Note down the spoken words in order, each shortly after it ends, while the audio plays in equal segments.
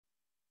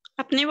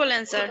আপনি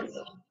বলেন স্যার।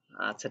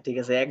 আচ্ছা ঠিক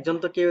আছে, একজন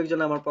তো কেউ একজন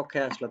আমার পক্ষে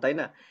আসলো তাই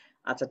না?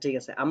 আচ্ছা ঠিক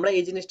আছে, আমরা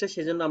এই জিনিসটা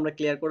সেজন্য আমরা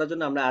ক্লিয়ার করার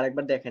জন্য আমরা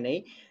আরেকবার দেখে নেই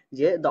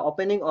যে the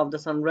opening of the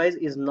sunrise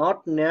is not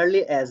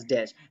nearly as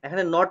dash,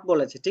 এখানে নট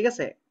বলেছে ঠিক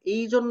আছে।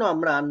 এই জন্য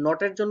আমরা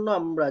নটের জন্য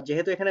আমরা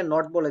যেহেতু এখানে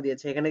নট বলে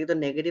দিয়েছে, এখানে কিন্তু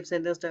নেগেটিভ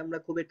সেন্টেন্সটা আমরা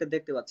খুব একটা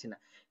দেখতে পাচ্ছি না,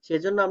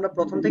 সেজন্য আমরা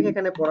প্রথম থেকে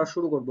এখানে পড়া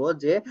শুরু করব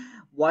যে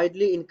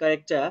widely in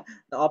character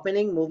the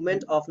opening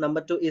movement of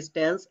number two is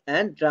tense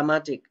and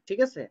dramatic, ঠিক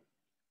আছে,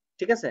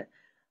 ঠিক আছে,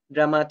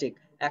 ড্রামাটিক।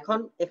 এখন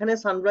এখানে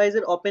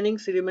সানরাইজের ওপেনিং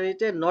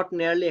সেরিমনিতে নট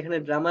নিয়ারলি, এখানে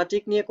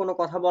ড্রামাটিক নিয়ে কোনো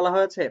কথা বলা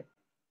হয়েছে?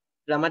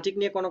 ড্রামাটিক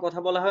নিয়ে কোনো কথা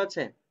বলা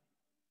হয়েছে?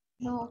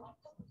 নো।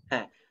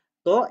 হ্যাঁ,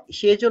 তো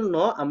সেজন্য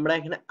আমরা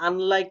এখানে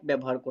আনলাইক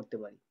ব্যবহার করতে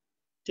পারি,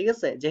 ঠিক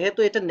আছে, যেহেতু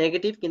এটা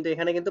নেগেটিভ কিন্তু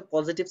এখানে কিন্তু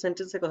পজিটিভ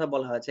সেন্টেন্সের কথা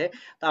বলা হয়েছে,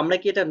 তো আমরা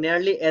কি এটা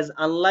nearly as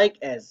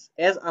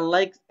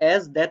unlike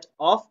as that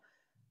of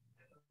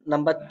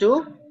number to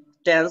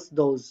tense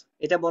those,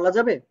 এটা বলা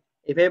যাবে,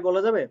 এভাবে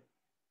বলা যাবে,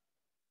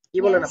 কি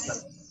বলেন ইয়েস।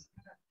 আপনারা?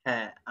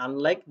 হ্যাঁ,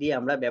 আনলাইক দিয়ে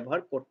আমরা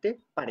ব্যবহার করতে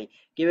পারি।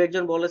 কেউ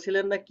একজন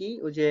বলেছিলেন না কি,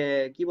 ওই যে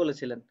কি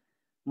বলেছিলেন,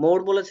 মোর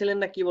বলেছিলেন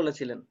না কি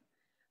বলেছিলেন?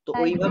 তো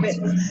লাইক ওইভাবে,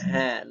 বলছিলাম।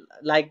 হ্যাঁ,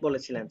 লাইক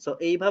বলেছিলেন। সো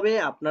এইভাবে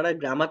আপনারা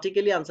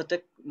গ্রামাটিক্যালি আনসারটা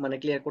মানে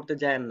ক্লিয়ার করতে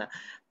যায়েন না।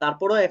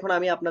 তারপরেও এখন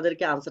আমি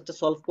আপনাদেরকে আনসারটা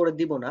সলভ করে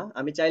দিব না,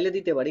 আমি চাইলে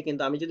দিতে পারি,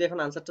 কিন্তু আমি যদি এখন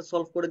আনসারটা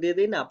সলভ করে দিয়ে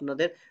দিই না,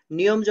 আপনাদের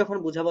নিয়ম যখন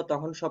বুঝাবো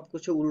তখন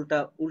সবকিছু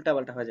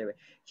উল্টাপাল্টা হয়ে যাবে।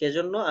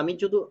 সেজন্য আমি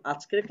শুধু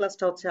আজকের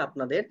ক্লাসটা হচ্ছে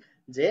আপনাদের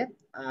যে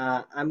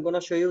I am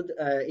gonna show you,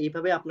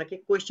 এইভাবে আপনাকে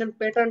কোয়েশ্চেন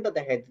প্যাটার্নটা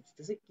দেখাই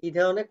দিতেছি কি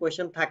ধরনের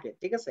কোয়েশ্চেন থাকে,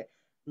 ঠিক আছে।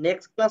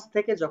 নেক্সট ক্লাস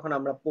থেকে যখন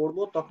আমরা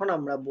পড়বো তখন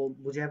আমরা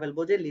বুঝে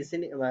ফেলবো যে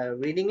লিসেনিং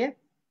রিডিং এ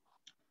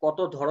কত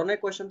ধরনের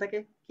কোয়েশ্চেন থাকে,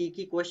 কি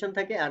কি কোয়েশ্চেন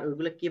থাকে, আর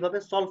ওইগুলো কিভাবে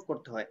সলভ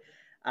করতে হয়।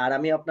 আর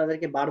আমি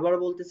আপনাদেরকে বারবার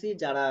বলতেছি,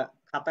 যারা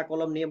খাতা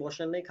কলম নিয়ে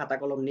বসেন নাই খাতা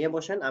কলম নিয়ে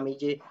বসেন,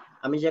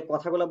 আমি যে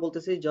কথাগুলো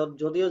বলতেছি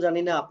যদিও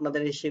জানি না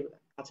আপনাদের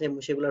কাছে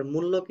সেগুলোর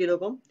মূল্য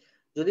কিরকম,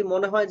 যদি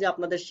মনে হয় যে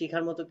আপনাদের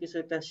শিখার মতো কিছু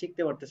একটা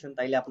শিখতে পারতেছেন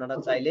তাইলে আপনারা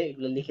চাইলে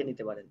এগুলো লিখে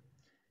নিতে পারেন।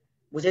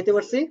 বুঝাইতে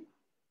পারছি?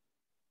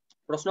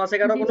 প্রশ্ন আছে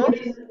কারো জি কোনো? স্যার।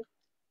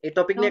 এই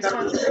টপিক নো নিয়ে কারো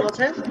স্যার। প্রশ্ন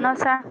আছে? No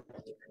sir.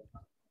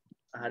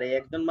 আরে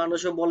একজন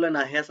মানুষও বললে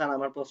না হ্যাঁ স্যার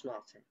আমার প্রশ্ন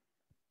আছে।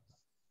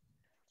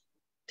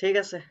 ঠিক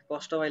আছে,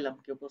 কষ্ট পাইলাম,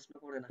 কেউ প্রশ্ন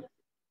করে না।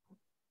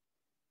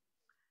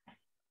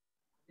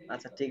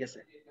 আচ্ছা ঠিক আছে,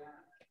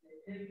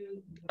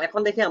 এখন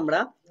দেখি আমরা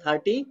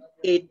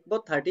 38 বা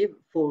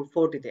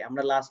 40তে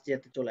আমরা লাস্ট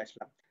যেতে চলে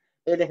আসলাম।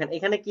 এই দেখেন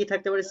এখানে কি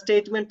থাকতে পারে,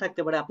 স্টেটমেন্ট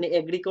থাকতে পারে, আপনি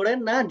এগ্রি করেন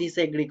না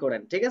ডিসএগ্রি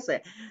করেন, ঠিক আছে।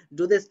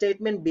 Do the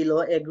statement below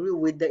agree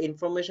with the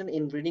information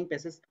in reading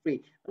passage 3,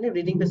 মানে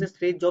রিডিং প্যাসেজ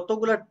 3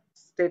 যতগুলো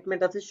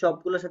স্টেটমেন্ট আছে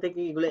সবগুলোর সাথে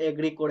কি এগুলো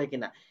এগ্রি করে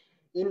কিনা।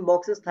 In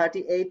boxes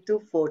 38 to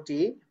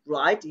 40,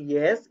 write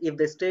yes if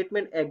the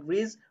statement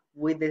agrees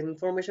with the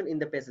information in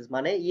the passage,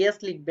 মানে yes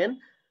লিখবেন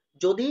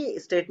যদি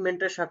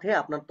স্টেটমেন্টের সাথে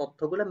আপনার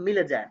তথ্যগুলো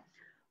মিলে যায়।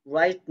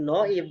 Write no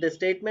if the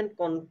statement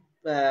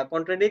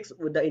contradicts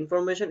with the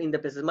information in the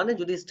passage, মানে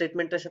যদি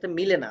স্টেটমেন্টের সাথে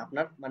মিলে না,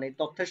 আপনার মানে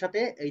তথ্যের সাথে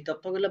এই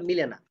তথ্যগুলো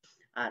মিলে না।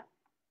 আর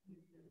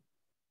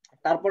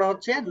তারপরে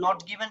হচ্ছে নট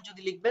গিভেন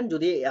যদি লিখবেন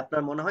যদি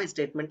আপনার মনে হয়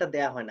স্টেটমেন্টটা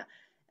দেয়া হয় না।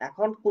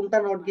 এখন কোনটা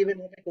নট গিভেন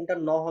হবে কোনটা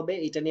ন হবে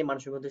এটা নিয়ে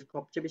মানুষের মধ্যে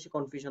সবচেয়ে বেশি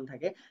কনফিউশন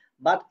থাকে,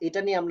 বাট এটা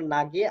নিয়ে আমরা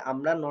না গিয়ে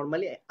আমরা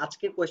নরমালি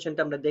আজকের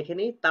কোয়েশ্চেনটা আমরা দেখে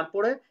নিই,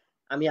 তারপরে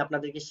আমি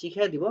আপনাদেরকে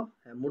শিখিয়ে দিব।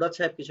 হ্যাঁ, মুরাদ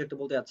সাহেব কিছু একটা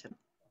বলতে যাচ্ছেন।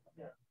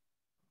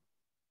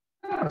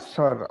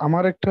 স্যার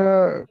আমার একটা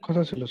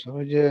কথা ছিল স্যার,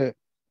 ওই যে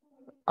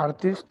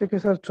 38 থেকে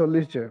স্যার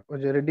 40, যে ওই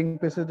যে রিডিং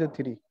পেসেজ যে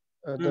 3,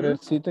 হুম ধরে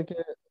হুম।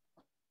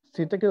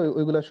 সি থেকে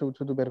ওইগুলা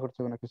শুধু বের করতে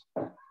হবে নাকি স্যার?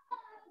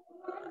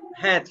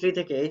 হ্যাঁ, 3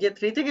 থেকে, এই যে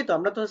 3 থেকে তো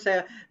আমরা তো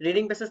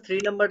রিডিং প্যাসেজ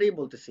 3 নাম্বারই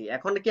বলতেছি।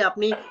 এখন কি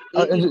আপনি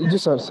এই তিনটা জি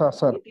স্যার, স্যার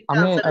স্যার এই তিনটা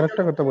আমি আনসারের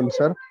আরেকটা জন্য, কথা বলি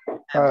স্যার।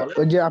 হ্যাঁ বলেন।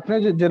 ওই যে আপনি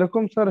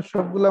যেরকম স্যার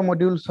সবগুলা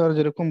মডিউল স্যার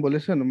যেরকম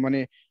বলেছেন, মানে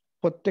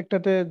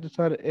প্রত্যেকটাতে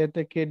স্যার এ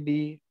থেকে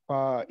ডি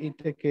বা ই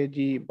থেকে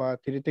জি বা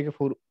 3 থেকে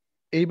 4,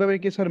 এইভাবে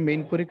কি স্যার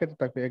মেইন পরীক্ষাতে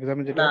থাকবে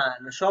এক্সামে যেটা? না,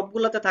 না,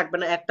 সবগুলাতে থাকবে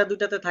না, একটা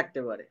দুইটাতে থাকতে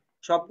পারে,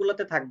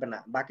 সবগুলাতে থাকবে না,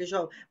 বাকি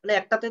সব মানে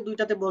একটাতে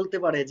দুইটাতে বলতে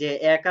পারে যে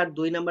 1 আর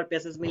 2 নাম্বার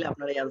প্যাসেজ মিলে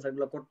আপনার এই আনসার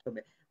গুলো করতে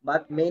হবে।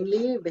 বাট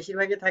মেইনলি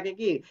বেশিরভাগই থাকে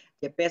কি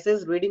যে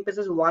রিডিং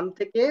প্যাসেজ 1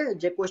 থেকে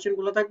যে কোশ্চেন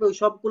গুলো থাকবে ওই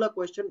সবগুলা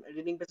কোশ্চেন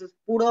রিডিং প্যাসেজ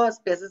পুরো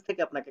প্যাসেজ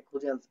থেকে আপনাকে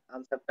খুঁজে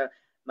আনসারটা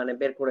মানে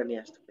বের করে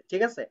নিয়ে আসতে হবে,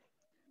 ঠিক আছে?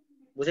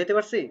 বুঝাইতে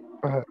পারছি?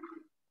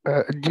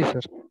 আহ, জি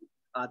স্যার।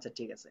 আচ্ছা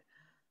ঠিক আছে,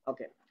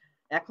 ওকে।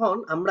 এখন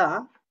আমরা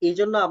এই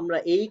জন্য আমরা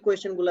এই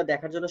কোয়েশ্চেন গুলা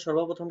দেখার জন্য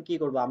সর্বপ্রথম কি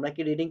করব, আমরা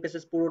কি রিডিং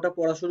প্যাসেজ পুরোটা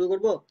পড়া শুরু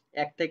করব,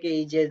 এক থেকে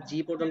এই যে জি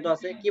পর্যন্ত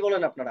আছে, কি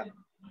বলেন আপনারা,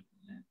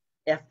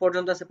 এফ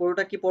পর্যন্ত আছে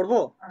পুরোটা কি পড়বো,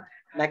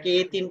 নাকি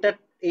এই তিনটা,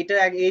 এইটা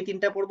আগে এই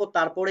তিনটা পড়বো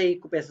তারপরে এই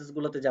প্যাসেজ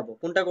গুলোতে যাব,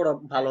 কোনটা করা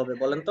ভালো হবে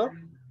বলেন তো?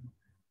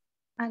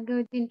 আগে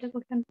ওই 3টা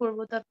কোশ্চেন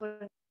পড়বো তারপরে।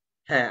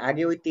 হ্যাঁ,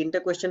 আগে ওই তিনটা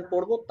কোয়েশ্চেন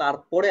পড়বো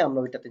তারপরে আমরা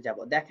ওইটাতে যাব।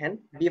 দেখেন,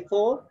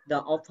 before the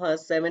offer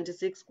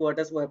 76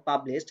 quarters war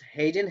published,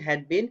 Hayden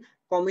had been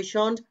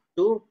commissioned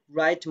two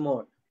right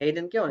more.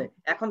 Hayden কে অনেক,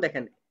 এখন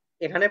দেখেন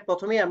এখানে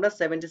প্রথমেই আমরা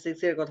 76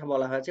 এর কথা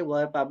বলা হয়েছে,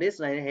 war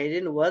published,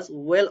 Hayden was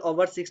well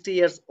over 60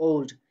 years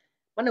old,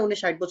 মানে উনি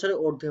 60 বছরের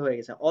ঊর্ধ্বে হয়ে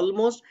গেছে।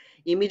 Almost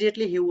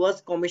immediately he was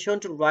commission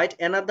to right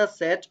another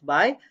set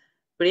by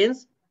Prince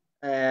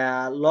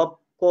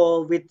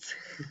লবকোভিচ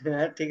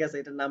ঠিক আছে,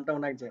 এটার নামটা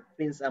অনেক যে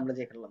প্রিন্স আমরা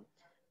যে খেললাম,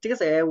 ঠিক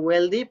আছে, a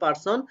wealthy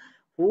person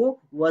who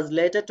was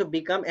later to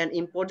become an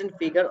important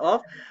figure of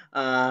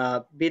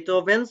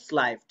Beethoven's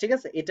life, ঠিক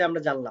আছে, এটা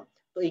আমরা জানলাম।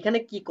 তো এখানে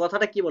কি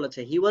কথাটা কি বলেছে,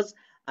 he was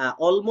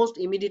almost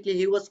immediately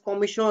he was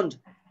commissioned,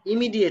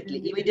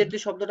 immediately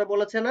শব্দটা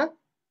বলেছে না,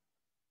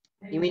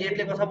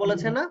 ইমিডিয়েটলি কথা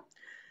বলেছে না,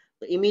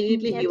 তো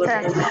immediately he Yes, was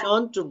sir.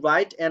 commissioned to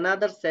write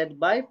another set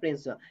by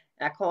Prince John।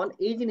 এখন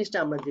এই জিনিসটা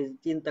আমরা যে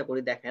চিন্তা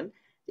করি, দেখেন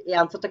এই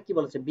আনসারটা কি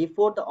বলেছে,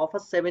 before the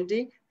offer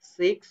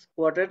 76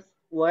 quarters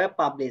war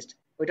published,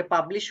 ওইটা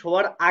পাবলিশ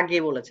হওয়ার আগে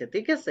বলেছে,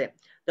 ঠিক আছে,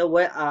 তো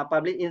ওয়ার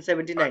পাবলিশ ইন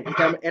 79,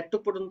 এটা আমরা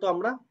এতটুকু পর্যন্ত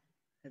আমরা,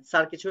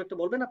 স্যার কিছু একটা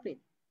বলবেন আপনি?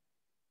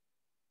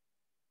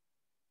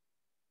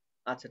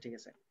 আচ্ছা ঠিক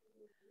আছে,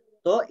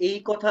 তো এই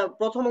কথা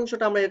প্রথম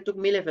অংশটা আমরা একটু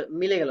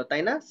মিলে গেল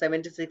তাই না,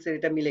 76 এর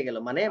এটা মিলে গেল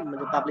মানে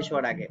পাবলিশ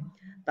হওয়ার আগে।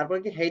 তারপরে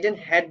কি Haden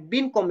had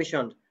been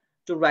commissioned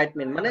two right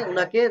main, মানে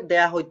উনাকে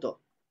দেয়া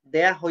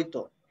হইতো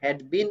হ্যাড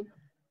বিন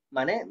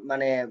মানে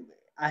মানে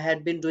I had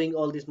been doing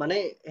all this, মানে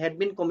হ্যাড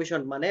বিন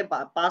কমিশন মানে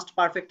পাস্ট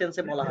পারফেক্ট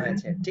টেন্সে বলা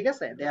হয়েছে, ঠিক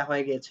আছে, দেয়া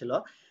হয়ে গিয়েছিল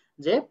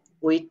যে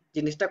ওই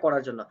জিনিসটা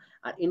করার জন্য।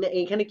 আর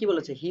এখানে কি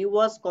বলেছে, হি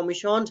ওয়াজ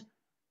কমিশনড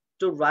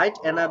টু রাইট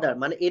অ্যানাদার,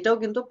 মানে এটাও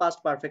কিন্তু পাস্ট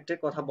পারফেক্টের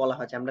কথা বলা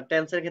হয়েছে আমরা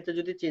টেন্সের ক্ষেত্রে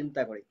যদি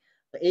চিন্তা করি।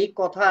 তো এই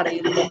কথা আর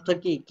এই তথ্য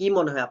কি কি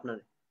মনে হয় আপনার,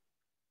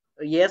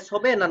 ইয়েস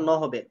হবে না ন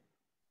হবে,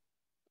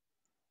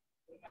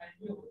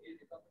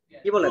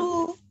 কি বলেন?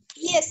 True.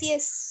 Yes,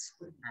 yes.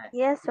 হ্যাঁ,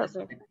 Yes, yes হবে।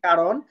 হবে।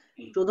 কারণ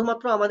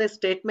শুধুমাত্র আমাদের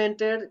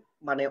স্টেটমেন্টের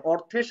মানে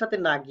অর্থের সাথে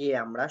না গিয়ে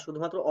আমরা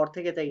শুধুমাত্র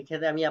অর্থে গেতে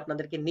এক্ষেত্রে আমি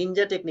আপনাদেরকে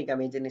নিনজা টেকনিক,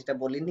 আমি এই জিনিসটা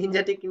বলি,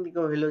 নিনজা টেকনিক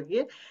হলো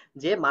গিয়ে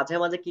যে মাঝে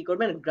মাঝে কি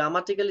করবেন,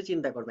 গ্রামাটিক্যালি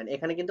চিন্তা করবেন।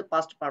 এখানে কিন্তু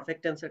পাস্ট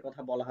পারফেক্ট টেন্সের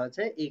কথা বলা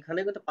হয়েছে, এইখানে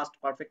কিন্তু পাস্ট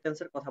পারফেক্ট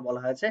টেন্সের কথা বলা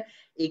হয়েছে,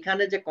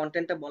 এইখানে যে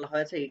কন্টেন্টটা বলা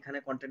হয়েছে এইখানে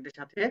কন্টেন্টের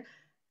সাথে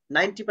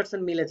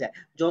 90% মিলে যায়,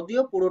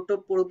 যদিও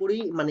পুরোপুরি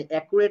মানে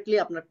অ্যাকুরেটলি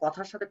আপনার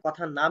কথার সাথে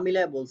কথা না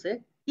মিলায় বলছে,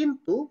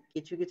 কিন্তু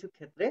কিছু কিছু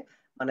ক্ষেত্রে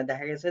মানে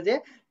দেখা গেছে যে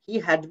he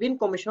had been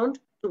commissioned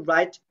two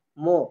right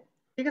মোর,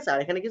 ঠিক আছে, আর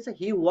এখানে কি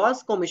হি ওয়াজ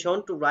commission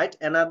to right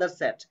another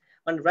set,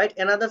 মানে রাইট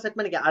অ্যানাদার সেট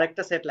মানে কি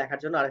আরেকটা সেট লেখার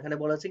জন্য, আর এখানে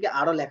বলা হচ্ছে কি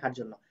আরো লেখার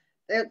জন্য,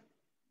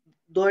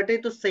 দুইটাই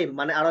তো সেম,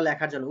 মানে আরো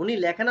লেখার জন্য, উনি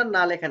লেখেন আর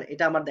না লেখেন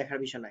এটা আমার দেখার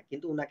বিষয় না,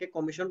 কিন্তু উনাকে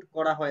কমিশন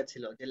করা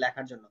হয়েছিল যে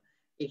লেখার জন্য,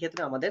 এই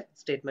ক্ষেত্রে আমাদের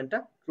স্টেটমেন্টটা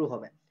ট্রু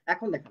হবে।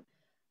 এখন দেখেন,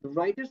 the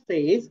writer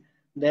says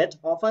that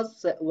Office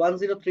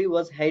 103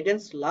 was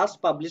Hayden's last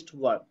published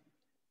work,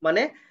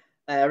 মানে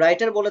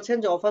রাইটার বলেছেন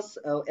যে অফাস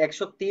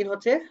 103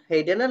 হচ্ছে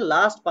হেইডেনের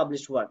লাস্ট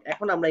পাবলিশড ওয়ার্ক।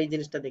 এখন আমরা এই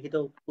জিনিসটা দেখি তো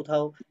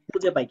কোথাও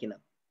খুঁজে পাই কিনা।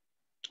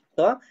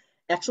 তো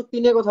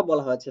 103 এর কথা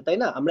বলা হয়েছে তাই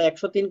না, আমরা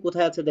 103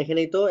 কোথায় আছে দেখে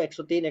নেই তো,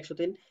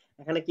 103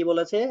 এখানে কি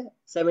বলেছে,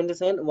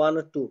 77 1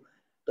 ও 2,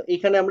 তো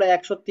এখানে আমরা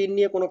 103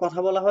 নিয়ে কোনো কথা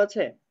বলা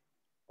হয়েছে,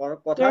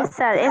 কথা Yes,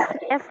 sir.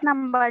 F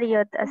number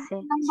ইয়ত আছে।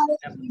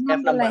 এফ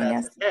নাম্বারে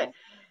আছে,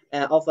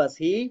 হ্যাঁ, of us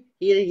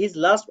his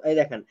last এই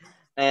দেখেন,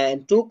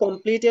 two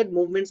completed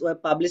movements were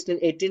published in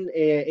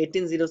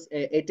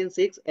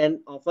 1806 and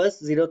of us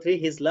 03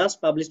 his last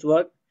published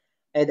work,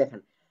 এই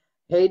দেখেন,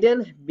 Hayden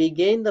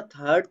began the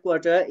third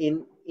quarter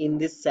in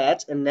this set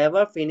and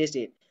never finished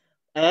it,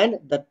 and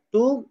the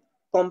two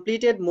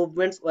completed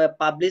movements were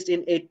published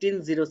in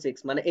 1806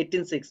 মানে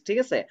 186, ঠিক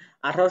আছে,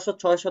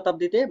 1806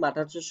 শতাব্দীতে বা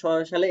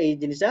 1806 সালে এই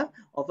জিনিসটা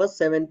of us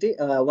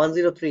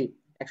 103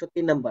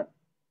 103 number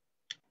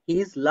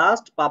his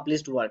last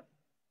published work,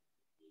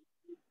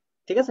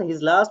 ঠিক আছে, his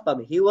last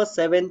published,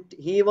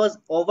 he was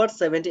over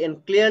 70 and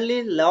clearly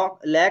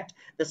lacked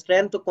the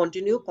strength to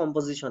continue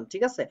composition,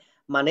 ঠিক আছে,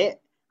 মানে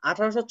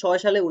 1806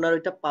 সালে উনার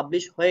ওইটা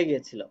পাবলিশ হয়ে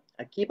গিয়েছিল,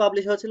 আর কি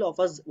পাবলিশ হয়েছিল,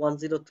 অফার্স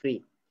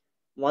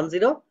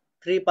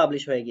 103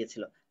 পাবলিশ হয়ে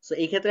গিয়েছিল। সো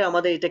এই ক্ষেত্রে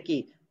আমাদের এটা কি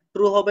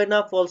ট্রু হবে না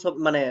ফলস,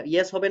 মানে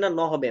ইয়েস হবে না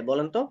ন হবে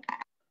বলেন তো?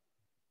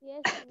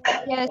 Yes,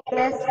 yes,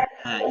 yes.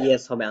 হ্যাঁ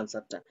ইয়েস হবে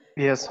আনসারটা,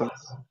 ইয়েস।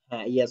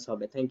 হ্যাঁ ইয়েস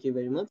হবে, থ্যাংক ইউ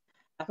ভেরি মাচ।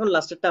 এখন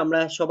লাস্টেরটা আমরা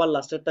সবার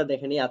লাস্টেরটা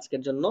দেখে নিই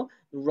আজকের জন্য।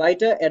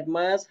 Writer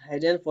admires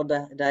হাইডেন for the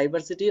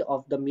diversity of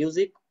the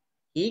music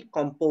he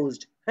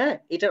composed, হ্যাঁ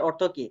এটার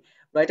অর্থ কি,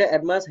 writer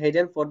admires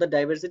হাইডেন for the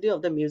diversity of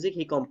the music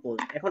he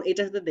composed, এখন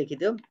এটার সাথে দেখি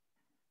তো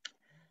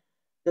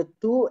the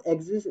two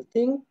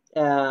existing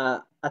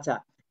আচ্ছা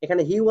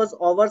এখানে he was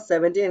over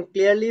 70 and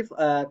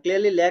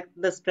clearly lacked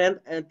the strength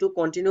to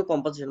continue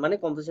composition, মানে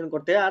কম্পোজিশন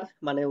করতে আর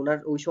মানে ওনার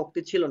ওই শক্তি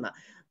ছিল না।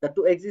 The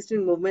two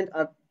existing movement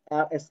are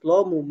a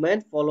slow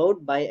movement followed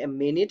by a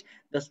minute,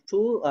 the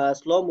two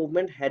slow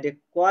movement had a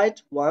quiet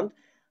one,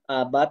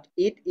 but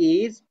it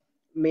is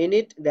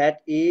minute that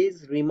is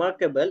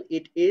remarkable,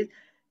 it is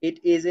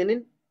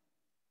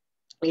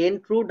in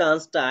true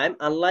dance time,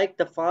 unlike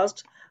the first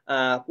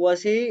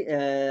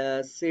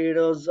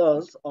quasi-series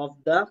of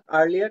the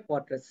earlier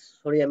quarters.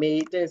 Sorry আমি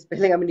এইটা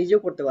spelling আমি নিজেও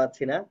করতে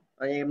পারছি না,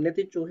 আমি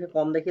এমনিতেই চোখে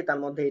কম দেখি তার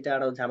মধ্যে এটা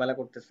আরো ঝামেলা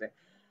করতেছে।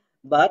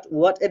 But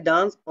what a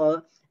dance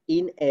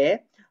in a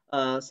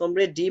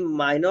sombre D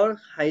minor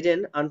hidden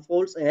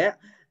unfolds a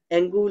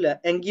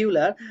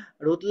angular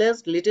ruthless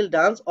little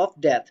dance of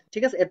death,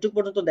 ঠিক আছে, এটুকু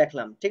পর্যন্ত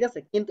দেখলাম, ঠিক আছে,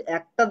 কিন্তু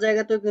একটা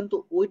জায়গাতেও কিন্তু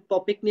ওই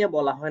টপিক নিয়ে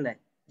বলা হয় না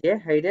যে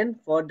হাইডেন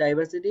for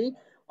diversity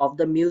of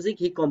the music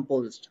he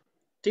composed।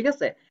 ঠিক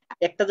আছে,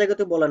 একটা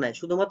জায়গাতে বলা নাই,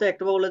 শুধুমাত্র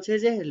একটা বলেছে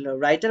যে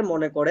রাইটার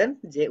মনে করেন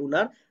যে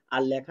উনার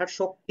আর লেখার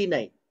শক্তি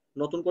নাই,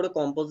 নতুন করে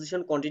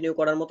কম্পোজিশন কন্টিনিউ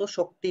করার মতো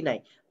শক্তি নাই।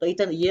 তো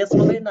এটা ইয়েস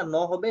হবে না ন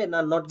হবে না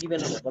নট গিভেন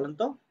হবে বলেন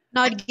তো?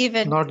 Not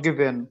given. Not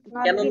given.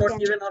 কেন Not নট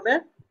given. গিভেন হবে?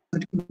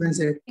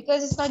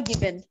 Because it's not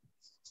given.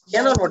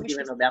 কেন The not information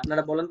given is- হবে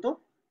আপনারা বলেন তো?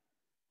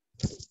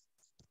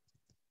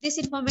 This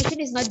information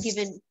is not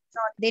given.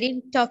 They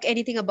didn't talk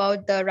anything about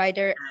the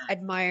writer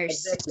admires.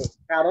 Exactly,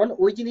 কারণ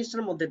ওই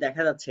জিনিসটার মধ্যে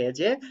দেখা যাচ্ছে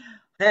যে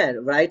হ্যাঁ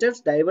রাইটার্স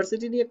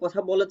ডাইভার্সিটি নিয়ে কথা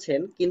বলেছেন,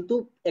 কিন্তু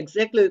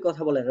এক্স্যাক্টলি ওই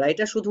কথা বলেন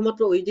রাইটার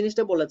শুধুমাত্র ওই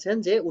জিনিসটা বলেছেন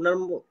যে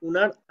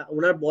উনার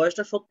উনার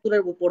বয়সটা 70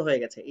 এর উপর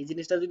হয়ে গেছে। এই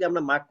জিনিসটা যদি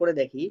আমরা মার্ক করে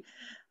দেখি,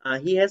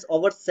 হি হ্যাজ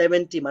ওভার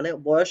 70, মানে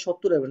বয়স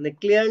 70 এর, মানে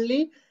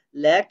clearly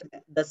ল্যাকড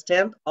the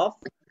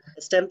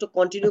stamp to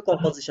continue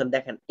composition.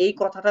 দেখেন এই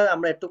কথাটা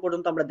আমরা একটু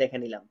পর্যন্ত আমরা দেখে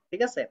নিলাম,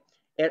 ঠিক আছে,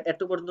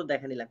 একটু পর্যন্ত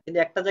দেখে নিলাম, কিন্তু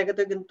একটা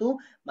জায়গাতে কিন্তু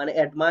মানে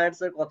অ্যাডমায়ার্স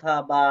এর কথা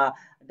বা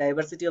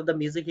diversity of the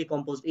music he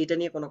composed এটা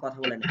নিয়ে কোনো কথা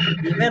বলেন।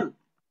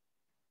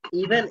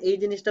 ইভেন এই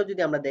জিনিসটা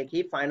যদি আমরা দেখি,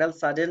 final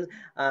sudden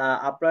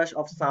uprush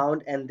of sound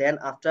and then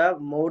after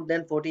more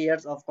than 40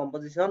 years of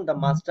composition the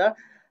master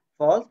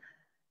falls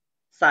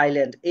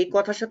silent, এই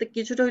কথার সাথে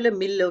কিছুটা হইলে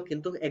মিললেও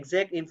কিন্তু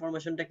এক্সাক্ট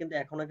ইনফরমেশনটা কিন্তু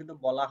এখনো কিন্তু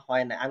বলা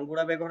হয় না।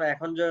 আঙ্গুরা বেগম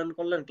এখন জয়েন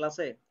করলেন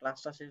ক্লাসে,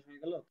 ক্লাসটা শেষ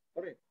হয়ে গেল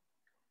পরে।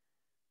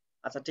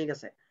 আচ্ছা ঠিক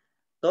আছে,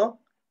 তো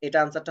এটা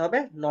আনসারটা হবে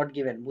নট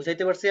গিভেন।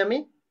 বুঝাইতে পারছি আমি?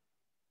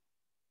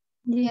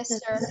 Yes,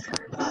 sir.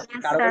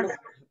 Yes, কারো sir. কোনো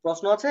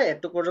প্রশ্ন আছে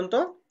একটু পর্যন্ত?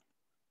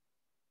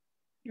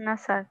 না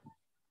স্যার।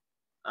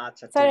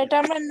 আচ্ছা স্যার ঠিক এটা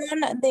আছে, আমরা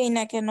না দেই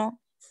না কেন?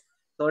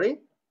 সরি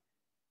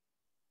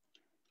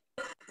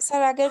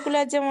স্যার আগের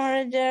গুলা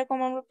যেরকম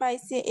আমরা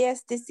পাইছি এস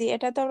দিছি,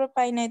 এটা তো আমরা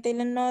পাই নাই,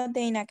 তাইলে ন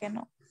দেই না কেন?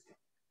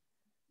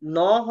 ন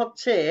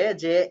হচ্ছে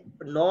যে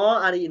ন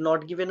আর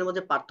নট গিভেন এর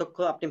মধ্যে পার্থক্য,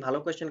 আপনি ভালো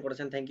কোয়েশ্চেন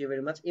করেছেন, thank you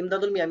very much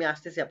Imdadul me, আমি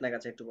আসতেছি আপনার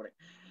কাছে একটু পরে।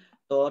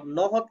 তো ন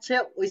হচ্ছে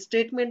ওই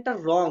স্টেটমেন্টটা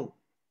রং,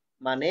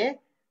 মানে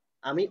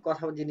আমি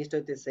কথা জিনিসটা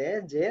হইতেছে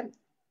যে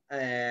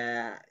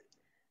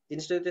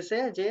জিনিসটা হইতেছে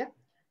যে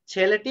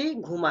ছেলেটি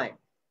ঘুমায়,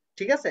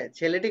 ঠিক আছে,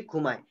 ছেলেটি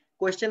ঘুমায়,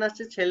 কোয়েশ্চেন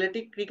আসছে ছেলেটি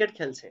ক্রিকেট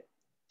খেলছে,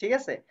 ঠিক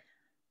আছে।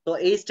 তো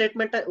এই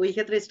স্টেটমেন্টটা, ওই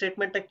ক্ষেত্রে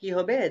স্টেটমেন্টটা কি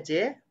হবে,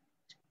 যে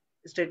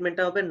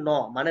স্টেটমেন্টটা হবে ন,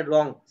 মানে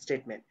রং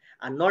স্টেটমেন্ট।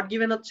 আর নট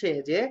গিভেন হচ্ছে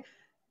যে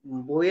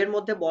বইয়ের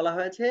মধ্যে বলা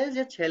হয়েছে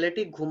যে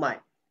ছেলেটি ঘুমায়,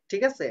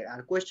 ঠিক আছে, আর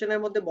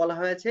কোয়েশ্চেনের মধ্যে বলা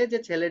হয়েছে যে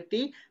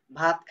ছেলেটি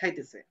ভাত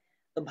খাইতেছে।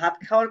 তো ভাত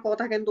খাওয়ার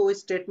কথা কিন্তু ওই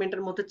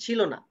স্টেটমেন্টের মধ্যে ছিল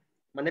না,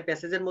 মানে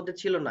প্যাসেজের মধ্যে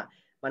ছিল না,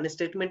 মানে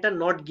স্টেটমেন্টটা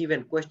নট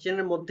গিভেন,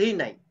 কোয়েশ্চেনের মধ্যেই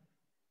নাই।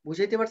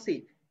 বুঝাইতে পারছি?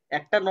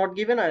 একটা নট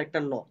গিভেন আর একটা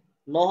ন।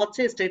 ন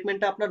হচ্ছে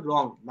স্টেটমেন্টটা আপনার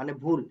রং, মানে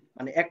ভুল,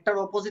 মানে একটার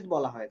অপোজিট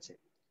বলা হয়েছে।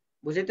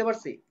 বুঝাইতে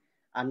পারছি?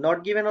 আর নট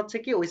গিভেন হচ্ছে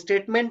কি ওই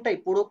স্টেটমেন্টটাই,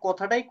 পুরো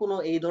কথাটাই কোনো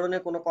এই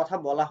ধরনের কোনো কথা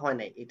বলা হয়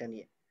নাই এটা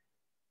নিয়ে।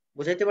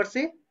 বুঝাইতে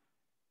পারছি?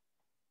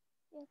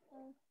 Yes,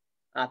 sir.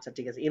 আচ্ছা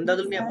ঠিক আছে,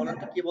 ইমদাদুল মিয়া বলেন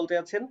তো কি বলতে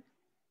যাচ্ছেন?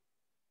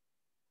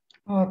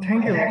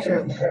 Thank you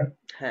sir.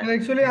 হ্যাঁ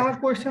অ্যাকচুয়ালি আমার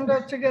কোয়েশ্চেনটা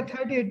হচ্ছে কি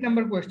 38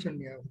 নাম্বার কোয়েশ্চেন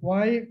নিয়ে,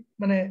 ওয়াই,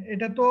 মানে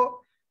এটা তো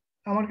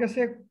আমার কাছে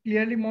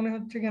ক্লিয়ারলি মনে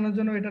হচ্ছে কেন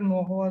যেন এটা ন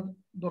হওয়া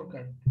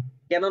দরকার।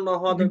 কেন ন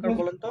হওয়া দরকার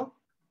বলেন তো?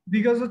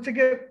 বিকজ হচ্ছে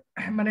কি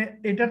মানে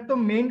এটার তো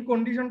মেইন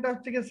কন্ডিশনটা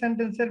হচ্ছে কি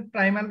সেন্টেন্সের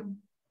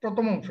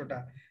প্রথম অংশটা,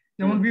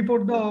 যেমন before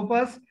the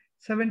opus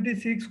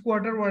 76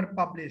 quarter war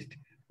published,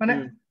 মানে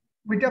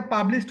ওইটা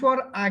পাবলিশড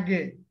হওয়ার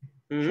আগে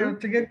সে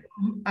হচ্ছে কি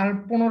আর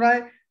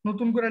পুনরায়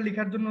নতুন করে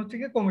লেখার জন্য হচ্ছে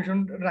কি কমিশন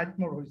রাইট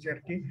মোর হয়েছে আর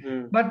কি।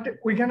 বাট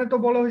ওইখানে তো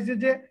বলা হয়েছে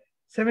যে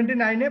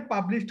 79 এ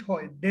পাবলিশড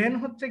হয়, দেন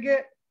হচ্ছে কি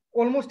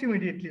অলমোস্ট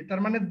ইমিডিয়েটলি, তার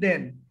মানে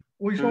দেন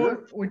ওই সময়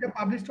ওইটা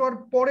পাবলিশড হওয়ার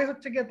পরে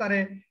হচ্ছে কি তারে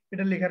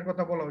এটা লেখার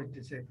কথা বলা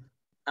হইতেছে।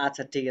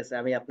 আচ্ছা ঠিক আছে,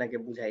 আমি আপনাকে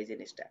বুঝাই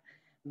জিনিসটা।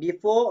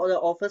 বিফোর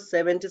অফার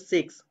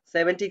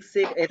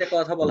 76 এটা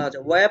কথা বলা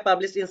হচ্ছে, ওয়ার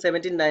পাবলিশড ইন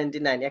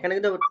 1799, এখানে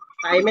কিন্তু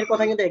টাইমের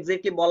কথা কিন্তু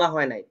এক্স্যাক্টলি বলা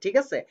হয় নাই, ঠিক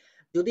আছে।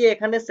 যদি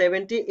এখানে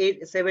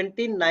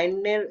 79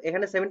 এর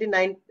এখানে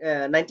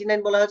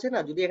 99 বলা হয়েছে না,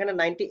 যদি এখানে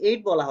 98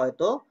 বলা হয়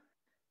তো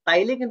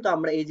তাইলে কিন্তু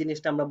আমরা এই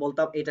জিনিসটা আমরা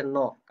বলতাম এটা ন,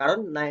 কারণ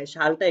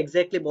সালটা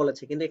এক্স্যাক্টলি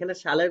বলেছে, কিন্তু এখানে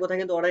সালের কথা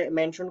কিন্তু ওরা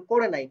মেনশন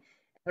করে নাই।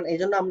 এখন এই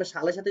জন্য আমরা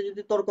সালের সাথে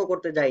যদি তর্ক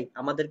করতে যাই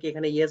আমাদেরকে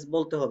এখানে ইয়েস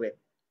বলতে হবে।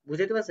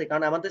 বুঝতে পারছি,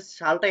 কারণ আমাদের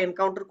সালটা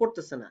এনকাউন্টার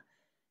করতেছে না,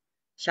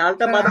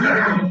 সালটা বাদ দিয়ে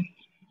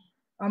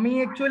আমি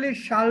অ্যাকচুয়ালি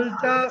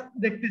সালটা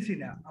দেখতেছি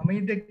না, আমি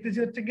দেখতেছি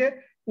হচ্ছে কি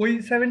ওই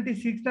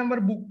 76 নাম্বার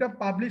বুকটা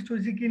পাবলিশড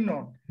হয়েছে কি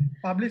নট,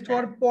 পাবলিশড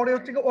হওয়ার পরে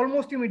হচ্ছে কি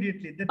অলমোস্ট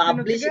ইমিডিয়েটলি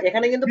পাবলিশ,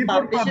 এখানে কিন্তু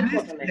পাবলিশের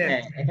কথা নেই।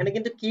 হ্যাঁ এখানে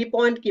কিন্তু কি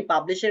পয়েন্ট কি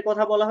পাবলিশের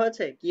কথা বলা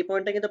হয়েছে, কি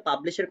পয়েন্টটা কিন্তু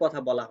পাবলিশের কথা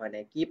বলা হয়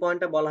নাই, কি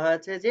পয়েন্টটা বলা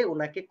হয়েছে যে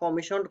উনাকে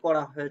কমিশন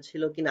করা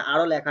হয়েছিল কিনা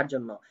আরো লেখার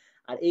জন্য।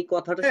 আর এই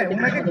কথাটার সাথে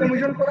উনাকে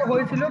কমিশন করা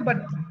হয়েছিল, বাট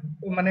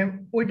মানে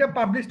ওইটা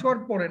পাবলিশড হওয়ার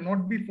পরে, নট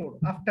বিফোর,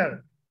 আফটার।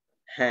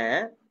 হ্যাঁ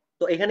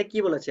তো এখানে কি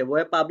বলেছে,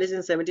 war publish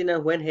in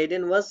 79 when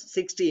Hayden was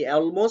 60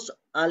 almost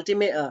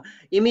ultimate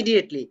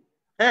immediately,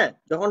 হ্যাঁ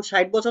যখন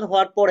 60 বছর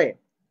হওয়ার পরে,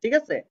 ঠিক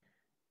আছে।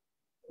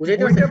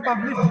 বুঝাইতে পারছেন? ওইটা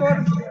পাবলিশড হওয়ার,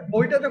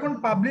 ওইটা যখন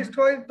পাবলিশড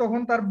হয়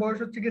তখন তার বয়স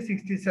হচ্ছে কি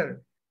 60 স্যার,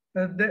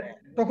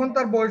 তখন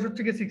তার বয়স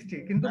হচ্ছে কি 60,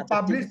 কিন্তু আচ্ছা, ঠিক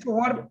পাবলিশড আছে।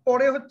 হওয়ার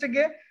পরে হচ্ছে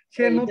কি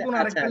সে এইটা নতুন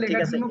আচ্ছা আরেকটা ঠিক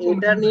লেখার আছে, জন্য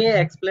এটা কনফিউজ নিয়ে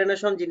হচ্ছে।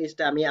 এক্সপ্লেনেশন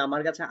জিনিসটা আমি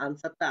আমার কাছে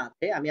আনসারটা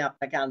আছে, আমি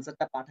আপনাকে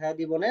আনসারটা পাঠিয়ে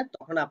দিব না,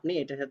 তখন আপনি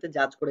এটার সাথে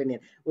জাজ করে নিন।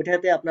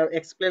 ওইটাতে আপনার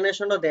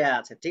এক্সপ্লেনেশনও দেয়া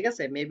আছে, ঠিক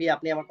আছে? মেবি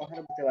আপনি আমার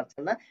কথাটা বুঝতে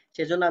পারছেন না,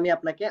 সেজন্য আমি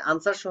আপনাকে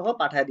আনসার সহ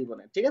পাঠিয়ে দিব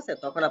না, ঠিক আছে?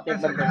 তখন আপনি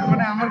একবার স্যার দেখে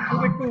মানে নিন। আমার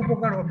খুব একটু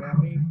উপকার হবে,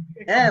 আমি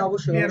একটু হ্যাঁ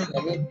অবশ্যই ক্লিয়ার অবশ্যই, হতে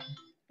আমি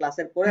পারবো।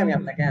 ক্লাসের পরে থ্যাংক আমি ইউ।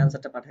 আপনাকে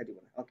আনসারটা পাঠিয়ে দিব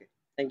না। ওকে,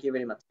 থ্যাংক ইউ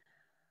ভেরি মাচ।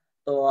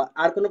 তো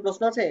আর কোনো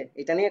প্রশ্ন আছে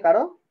এটা নিয়ে?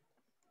 কারো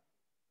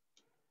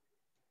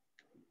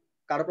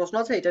কারো প্রশ্ন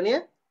আছে এটা নিয়ে?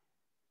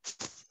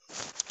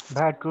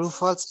 ভাই ট্রু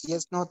ফলস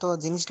ইয়েস নো তো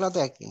জিনিসগুলো তো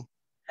একই।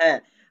 হ্যাঁ,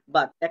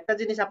 বাট একটা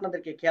জিনিস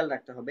আপনাদেরকে খেয়াল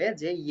রাখতে হবে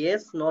যে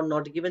ইয়েস নো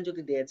নট গিভেন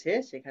যদি দিয়েছে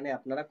সেখানে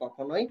আপনারা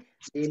কখনোই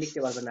দিয়ে লিখতে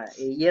পারবেন না।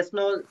 এই ইয়েস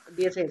নো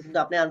দিয়েছে কিন্তু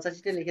আপনি আনসার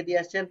শিটে লিখে দিয়ে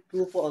আসছেন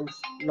ট্রু ফলস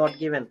নট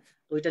গিভেন,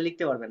 তো ওইটা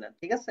লিখতে পারবেন না,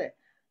 ঠিক আছে?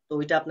 তো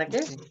ওইটা আপনাকে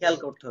জি। খেয়াল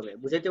করতে হবে।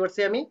 বুঝাইতে পারছি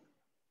আমি?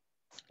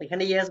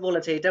 এখানে ইয়েস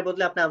বলেছে, এটার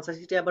বদলে আপনি আনসার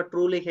শিটে আবার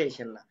ট্রু লিখে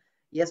আসেন না।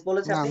 ইয়েস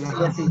বলেছে, না আপনি না।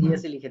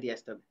 ইয়েসই লিখে দিয়ে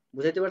আসতে হবে।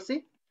 বুঝাইতে পারছি?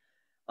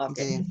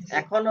 ওকে, জি।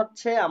 এখন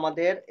হচ্ছে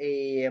আমাদের এই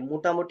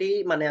মোটামুটি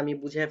মানে আমি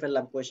বুঝিয়ে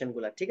ফেললাম কোয়েশ্চেন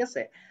গুলা, ঠিক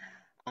আছে?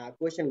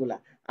 কোয়েশ্চেন গুলা।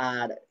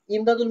 আর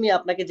ইমদাদুল মিয়া,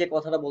 আপনাকে যে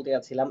কথাটা বলতে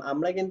যাচ্ছিলাম,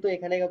 আমরা কিন্তু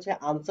এখানে হচ্ছে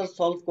আনসার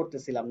সলভ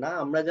করতেছিলাম না,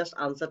 আমরা জাস্ট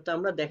আনসারটা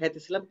আমরা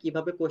দেখাইতেছিলাম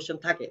কিভাবে কোয়েশ্চেন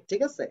থাকে,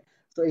 ঠিক আছে?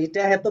 তো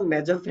এটা এত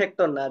মেজর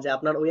ফ্যাক্টর না যে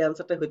আপনার ওই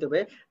আনসারটা হইতে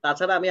হবে।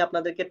 তাছাড়া আমি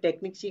আপনাদেরকে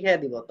টেকনিক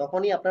শিখিয়ে দিব,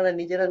 তখনই আপনারা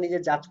নিজেরা নিজে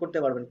জাজ করতে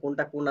পারবেন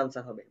কোনটা কোন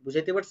আনসার হবে।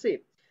 বুঝাইতে পারছি?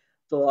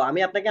 তো আমি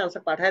আপনাকে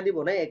আনসার পাঠিয়ে দিব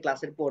না এই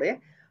ক্লাসের পরে।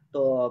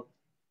 তো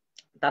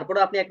তারপরে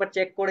আপনি একবার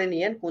চেক করে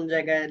নিয়েন কোন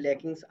জায়গায়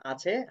ল্যাকিংস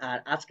আছে। আর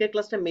আজকের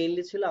ক্লাসটা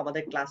মেইনলি ছিল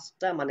আমাদের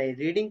ক্লাসটা মানে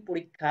রিডিং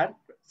পরীক্ষার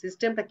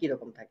সিস্টেমটা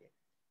কিরকম থাকে।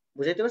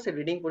 বুঝাইতে পারছি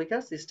রিডিং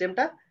পরীক্ষার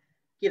সিস্টেমটা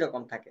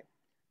কিরকম থাকে?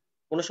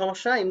 কোনো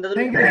সমস্যা Imdadul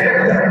thank you Mia?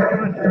 Sir, আমি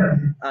বুঝতে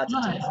পারছি। আচ্ছা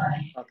ঠিক আছে,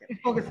 ওকে।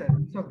 Okay sir,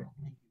 it's okay.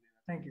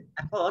 Thank you.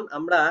 এখন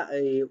আমরা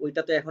এই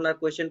ওইটা তো এখন আর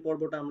কোয়েশ্চেন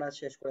পর্বটা আমরা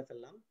শেষ করে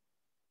ফেললাম।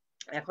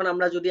 এখন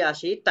আমরা যদি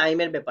আসি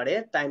টাইমের ব্যাপারে,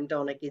 টাইমটা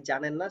অনেকেই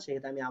জানেন না,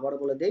 সেটা আমি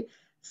আবারও বলে দিই।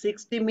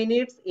 60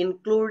 minutes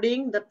including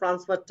the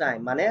transfer time,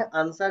 মানে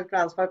আনসার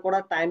ট্রান্সফার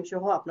করার টাইম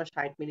সহ আপনার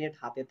 60 মিনিট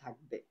হাতে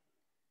থাকবে।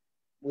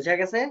 বুঝা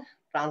গেছে?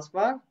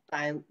 ট্রান্সফার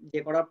টাইম যে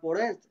করার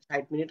পরে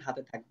 60 মিনিট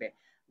হাতে থাকবে।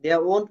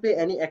 দেয়ার won't be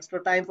any extra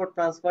time for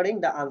transferring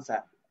the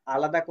answer,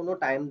 আলাদা কোনো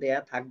টাইম দেয়া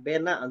থাকবে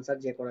না আনসার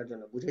যে করার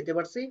জন্য। বুঝাইতে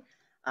পারছি?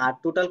 আর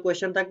টোটাল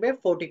কোয়েশ্চেন থাকবে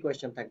 40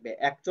 কোয়েশ্চেন থাকবে,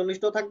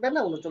 41টা থাকবে না,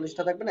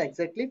 39টা থাকবে না,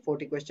 এক্স্যাক্টলি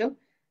 40 কোয়েশ্চেন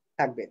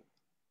থাকবে।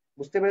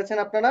 বুঝতে পেরেছেন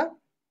আপনারা?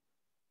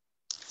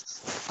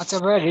 আচ্ছা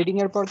ভাই, রিডিং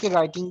এর পর কি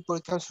রাইটিং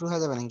পরীক্ষা শুরু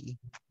হয়ে যাবে নাকি?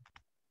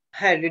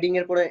 হ্যাঁ, রিডিং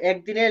এর পরে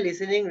একদিনে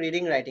লিসেনিং,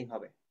 রিডিং, রাইটিং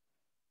হবে।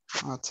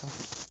 আচ্ছা।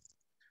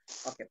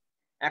 ওকে,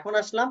 এখন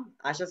আসলাম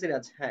আশা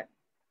সিরাজ। হ্যাঁ,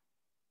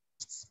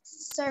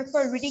 Sir,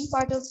 for reading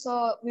part also,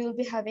 we will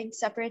be having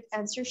separate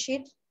answer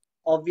sheet,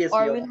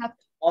 obviously or we'll have.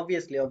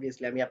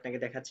 Obviously আমি আপনাকে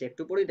দেখাচ্ছি,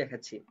 একটু পরেই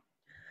দেখাচ্ছি।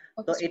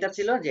 তো Okay, sir. এটা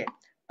ছিল যে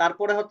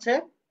তারপরে হচ্ছে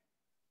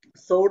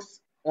সোর্স।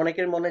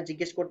 অনেকের মনে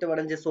জিজ্ঞেস করতে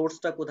পারেন যে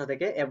সোর্সটা কোথা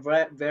থেকে। A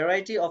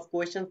variety of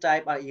question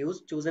type are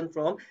used chosen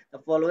from the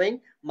following: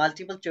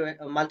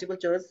 multiple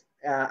choice,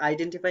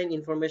 identifying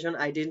information,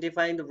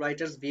 identifying the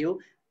writer's view,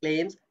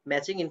 claims,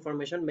 matching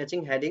information,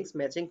 matching headings,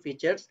 matching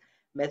features,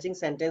 matching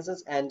sentences,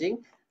 ending,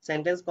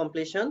 sentence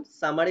completion,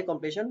 summary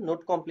completion,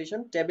 note completion,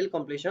 table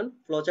completion,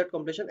 flowchart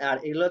completion। আর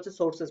এগুলো হচ্ছে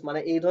sources, মানে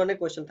এই ধরনের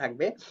question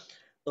থাকবে।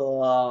 তো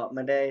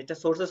মানে এটা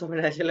sources হবে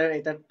না, আসলে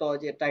এটা তো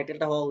যে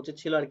টাইটেলটা হওয়া উচিত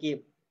ছিল আর কি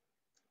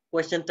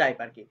কোয়েশ্চেন টাইপ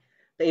আর কি।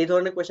 তো এই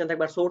ধরনের কোয়েশ্চেন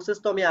থাকবে। আর সোর্সেস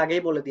তো আমি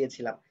আগেই বলে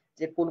দিয়েছিলাম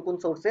যে কোন কোন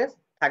সোর্সেস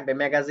থাকবে।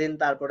 ম্যাগাজিন,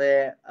 তারপরে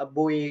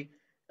বই,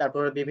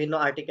 তারপরে বিভিন্ন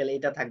আর্টিকেল,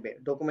 এটা থাকবে,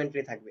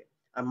 ডকুমেন্টারি থাকবে।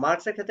 আর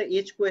মার্কস এর ক্ষেত্রে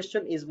each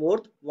question is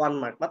worth 1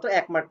 mark, মাত্র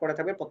 1 মার্ক করে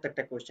থাকবে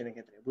প্রত্যেকটা কোয়েশ্চেনের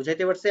ক্ষেত্রে।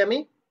 বুঝাইতে পারছি আমি?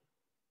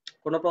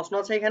 কোনো প্রশ্ন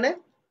আছে এখানে?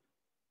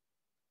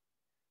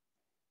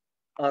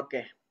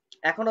 ওকে,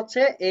 এখন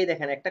হচ্ছে এই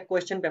দেখেন একটা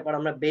কোয়েশ্চেন পেপার,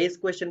 আমরা বেস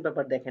কোয়েশ্চেন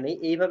পেপার দেখে নেই।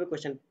 এইভাবে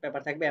কোয়েশ্চেন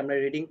পেপার থাকবে। আমরা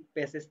রিডিং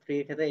প্যাসেজ 3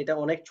 এর ক্ষেত্রে এটা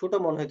অনেক ছোট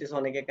মনে হইতেছে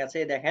অনেকের কাছে।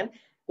 দেখেন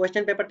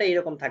কোয়েশ্চেন পেপারটা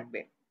এরকম থাকবে,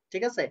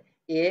 ঠিক আছে?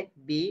 A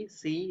B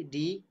C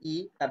D E,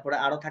 তারপরে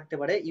আরো থাকতে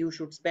পারে ইউ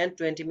শুড স্পেন্ড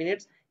 20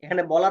 মিনিটস।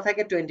 এখানে বলা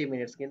থাকে 20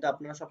 মিনিটস, কিন্তু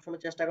আপনারা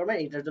সবসময় চেষ্টা করবেন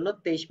এটার জন্য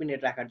 23 মিনিট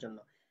রাখার জন্য।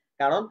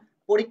 কারণ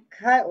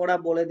পরীক্ষায় ওরা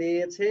বলে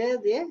দিয়েছে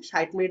যে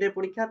 60 মিনিটের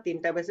পরীক্ষা,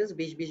 3টা প্যাসেজ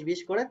 20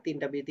 করে, 3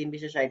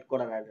 20 60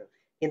 করার জন্য।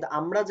 কিন্তু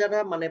আমরা যারা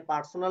মানে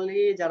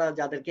পার্সোনালি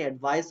যাদেরকে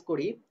অ্যাডভাইস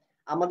করি,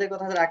 আমাদের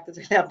কথা রাখতে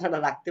চাইলে আপনারা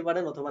রাখতে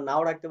পারেন অথবা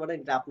নাও রাখতে পারেন,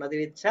 এটা আপনাদের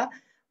ইচ্ছা।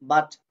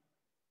 বাট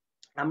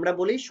আমরা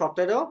বলি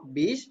 17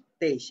 20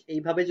 23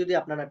 এইভাবে যদি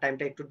আপনারা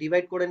টাইমটা একটু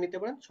ডিভাইড করে নিতে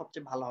পারেন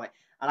সবচেয়ে ভালো হয়।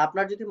 আর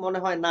আপনার যদি মনে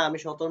হয় না আমি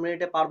 17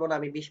 মিনিটে পারবো না,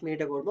 আমি 20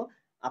 মিনিটে করব,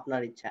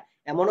 আপনার ইচ্ছা।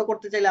 এমনও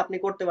করতে চাইলে আপনি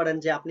করতে পারেন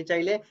যে আপনি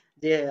চাইলে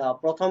যে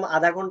প্রথম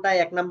আধা ঘন্টায়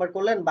 1 নাম্বার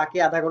করলেন, বাকি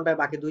আধা ঘন্টায়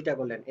বাকি 2টা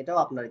করলেন, এটাও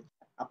আপনার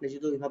ইচ্ছা। আপনি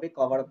যদি ওইভাবে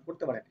কভার আপ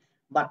করতে পারেন।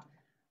 বাট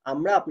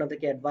আমরা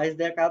আপনাদেরকে অ্যাডভাইস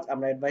দেওয়ার কাজ,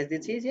 আমরা অ্যাডভাইস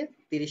দিচ্ছি যে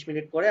 30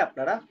 মিনিট করে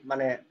আপনারা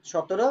মানে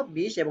 17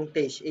 20 এবং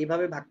 23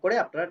 এইভাবে ভাগ করে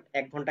আপনারা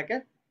 1 ঘন্টাকে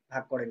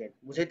ভাগ করে নিন।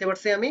 বুঝাইতে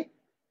পারছি আমি?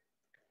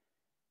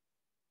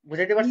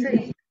 বুঝাইতে পারছি?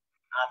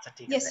 আচ্ছা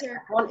ঠিক Yes, আছে। sir.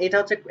 এখন এটা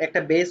হচ্ছে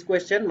একটা বেস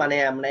কোয়েশ্চেন, মানে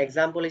আমরা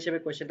এক্সাম্পল হিসেবে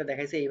কোয়েশ্চেনটা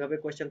দেখাইছি, এইভাবে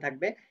কোয়েশ্চেন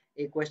থাকবে।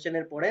 এই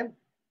কোয়েশ্চেনের পরে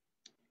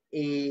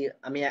এই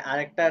আমি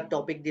আরেকটা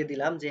টপিক দিয়ে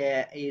দিলাম যে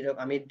এই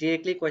আমি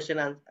ডিরেক্টলি কোয়েশ্চেন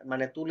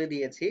মানে তুলে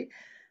দিয়েছি।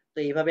 তো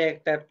এইভাবে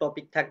একটা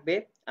টপিক থাকবে,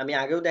 আমি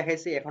আগেও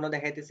দেখাইছি এখনো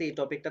দেখাইতেছি, এই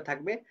টপিকটা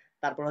থাকবে।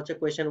 তারপর হচ্ছে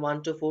question 1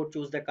 to 4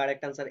 choose the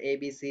correct answer A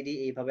B C D,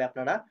 এইভাবে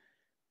আপনারা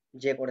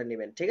যে করে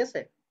নেবেন, ঠিক আছে?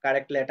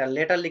 কারেক্ট লেটার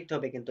লেটার লিখতে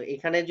হবে, কিন্তু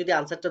এখানে যদি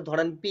আনসারটা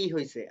ধরেন পি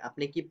হইছে,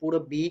 আপনি কি পুরো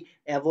B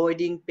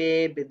avoiding pay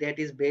that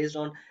is based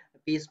on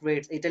piece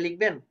rates এটা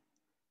লিখবেন,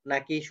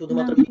 নাকি না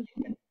শুধুমাত্র বি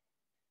লিখবেন?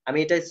 আমি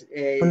এটা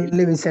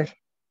অনলি বি স্যার।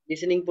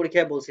 লিসেনিং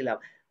পরীক্ষায় বলছিলাম,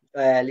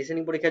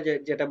 লিসেনিং পরীক্ষায়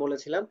যেটা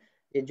বলেছিলাম,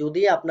 যে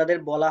যদি আপনাদের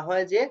বলা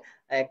হয় যে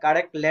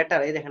কারেক্ট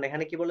লেটার, এই দেখেন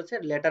এখানে কি বলেছে,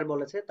 লেটার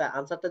বলেছে, তা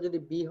আনসারটা যদি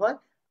বি হয়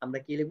আমরা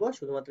কি লিখবো,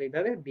 শুধুমাত্র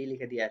এইভাবে বি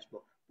লিখে দিয়ে আসবো,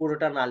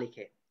 পুরোটা না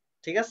লিখে,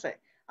 ঠিক আছে?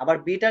 আবার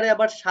বিটারে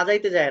আবার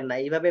সাজাইতে যায় না,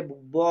 এইভাবে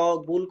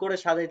ভুল করে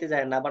সাজাইতে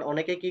যায় না, আবার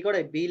অনেকে কি করে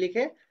বি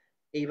লিখে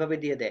এইভাবে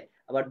দিয়ে দেয়,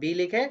 আবার বি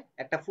লিখে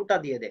একটা ফুটা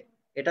দিয়ে দেয়,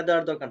 এটা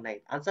দেওয়ার দরকার নাই,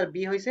 আনসার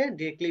বি হয়েছে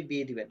ডিরেক্টলি বি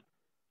দিবেন।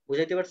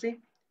 বুঝাইতে পারছি?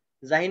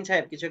 জাহিন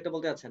সাহেব কিছু একটা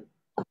বলতে চাচ্ছেন?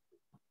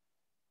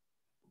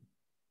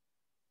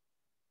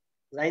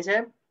 জাহিন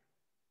সাহেব,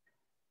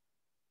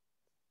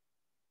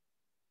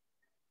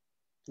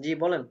 জি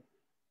বলেন।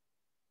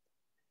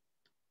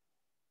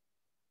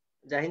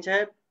 জাহিন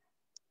সাহেব,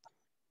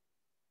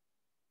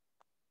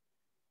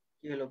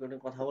 কি হলো, কোনো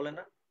কথা বলে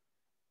না?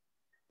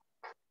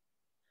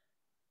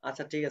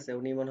 আচ্ছা ঠিক আছে,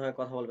 উনি মনে হয়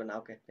কথা বলবেন না,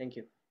 ওকে থ্যাংক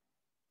ইউ।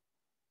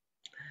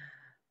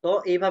 তো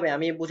এইভাবে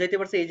আমি বুঝাইতে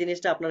পারছি এই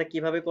জিনিসটা আপনারা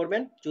কিভাবে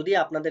করবেন। যদি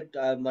আপনাদের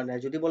মানে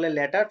যদি বলে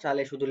লেটার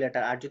তাহলে শুধু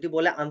লেটার, আর যদি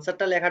বলে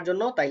আনসারটা লেখার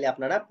জন্য তাইলে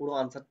আপনারা পুরো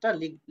আনসারটা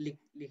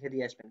লিখে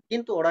দিয়ে আসবেন,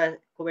 কিন্তু ওরা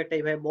খুব একটা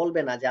এইভাবে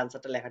বলবে না যে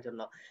আনসারটা লেখার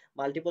জন্য।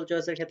 মাল্টিপল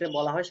চয়েসের ক্ষেত্রে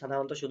বলা হয়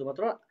সাধারণত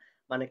শুধুমাত্র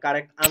মানে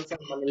কারেক্ট আনসার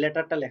মানে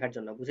লেটারটা লেখার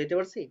জন্য। বুঝাইতে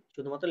পারছি?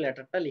 শুধুমাত্র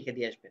লেটারটা লিখে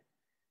দিয়ে আসবেন।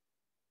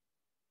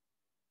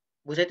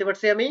 বুঝাইতে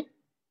পারছি আমি?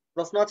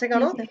 প্রশ্ন আছে জি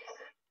কারো? স্যার।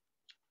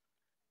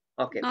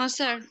 ওকে No,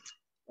 sir.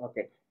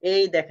 ওকে,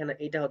 এই দেখেন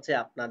এটা হচ্ছে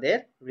আপনাদের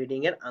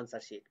রিডিং এর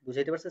আনসার শিট।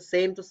 বুঝাইতে পারছে?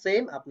 সেম টু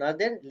সেম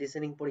আপনাদের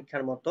লিসেনিং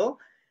পরীক্ষার মতো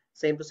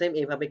সেম টু সেম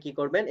এইভাবে কি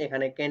করবেন,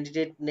 এখানে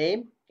ক্যান্ডিডেট নেম,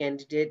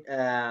 ক্যান্ডিডেট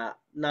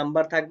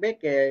নাম্বার থাকবে,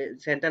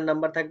 সেন্টার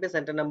নাম্বার থাকবে,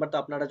 সেন্টার নাম্বার তো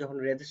আপনারা যখন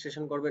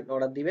রেজিস্ট্রেশন করবেন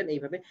অর্ডার দিবেন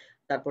এইভাবে।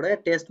 তারপরে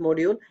টেস্ট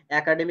মডিউল,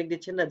 একাডেমিক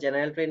দিচ্ছেন না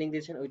জেনারেল ট্রেনিং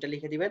দিচ্ছেন ওইটা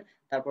লিখে দিবেন।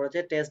 তারপর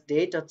হচ্ছে টেস্ট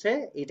ডেট হচ্ছে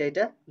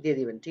এটা দিয়ে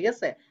দিবেন, ঠিক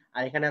আছে?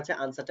 আর এখানে আছে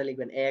আনসারটা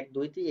লিখবেন 1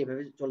 2 3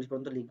 এইভাবে 40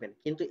 পর্যন্ত লিখবেন,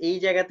 কিন্তু এই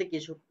জায়গাতে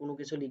কোনো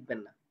কিছু লিখবেন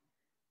না,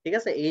 ঠিক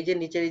আছে? এই যে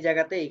নিচের এই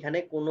জায়গাতে এখানে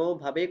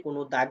কোনোভাবে কোনো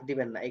দাগ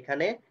দিবেন না,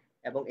 এখানে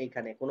এবং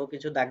এইখানে কোনো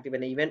কিছু দাগ দিবেন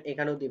না, ইভেন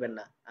এখানেও দিবেন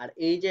না। আর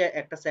এই যে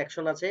একটা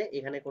সেকশন আছে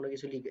এখানে কোনো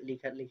কিছু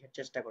লিখার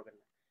চেষ্টা করবেন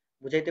না।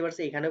 বুঝাইতে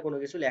পারছি? এখানে কোনো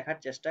কিছু লেখার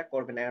চেষ্টা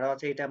করবেন না, এরা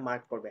হচ্ছে এটা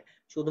মার্ক করবে।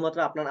 শুধুমাত্র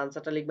আপনার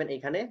আনসারটা লিখবেন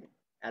এখানে,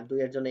 আর 2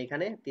 এর জন্য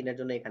এখানে, 3 এর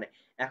জন্য এখানে।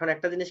 এখন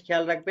একটা জিনিস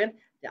খেয়াল রাখবেন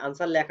যে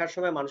আনসার লেখার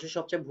সময় মানুষের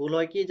সবচেয়ে ভুল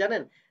হয় কি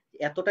জানেন?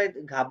 এতটাই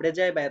ঘাবড়ে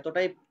যায় বা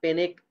এতটাই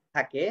প্যানিক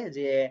থাকে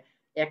যে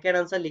একের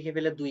আনসার লিখে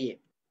ফেলে 2 এ,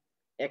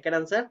 একের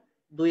আনসার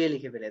 2 এ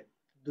লিখে ফেলে,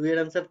 2 এর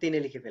আনসার 3 এ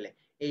লিখে ফেলে,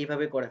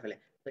 এইভাবে করে ফেলে।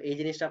 তো এই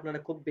জিনিসটা আপনারা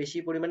খুব বেশি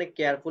পরিমাণে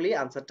কেয়ারফুলি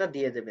আনসারটা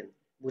দিয়ে দেবেন।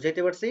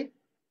 বুঝাইতে পারছি?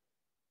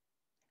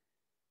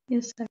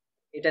 Yes sir.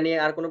 এটা নিয়ে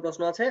আর কোনো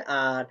প্রশ্ন আছে?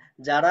 আর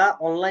যারা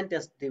অনলাইন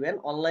টেস্ট দিবেন,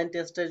 অনলাইন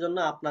টেস্টের জন্য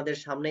আপনাদের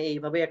সামনে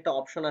এইভাবে একটা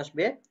অপশন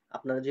আসবে।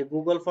 আপনারা যে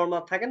গুগল ফর্ম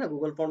থাকে না,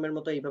 গুগল ফর্মের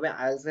মতো এইভাবে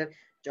আইএলটিএস এর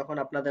যখন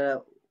আপনারা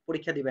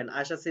পরীক্ষা দিবেন,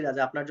 আশা সিরাজ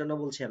আপনার জন্য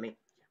বলছি আমি,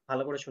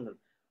 ভালো করে শুনুন।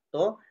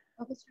 তো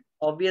Okay, sir.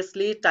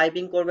 অবভিয়াসলি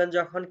টাইপিং করবেন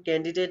যখন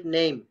ক্যান্ডিডেট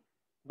নেম,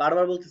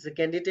 বারবার বলতেছে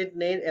ক্যান্ডিডেট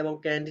নেম এবং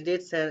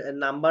ক্যান্ডিডেট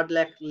নাম্বার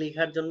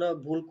লেখার জন্য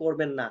ভুল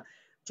করবেন না।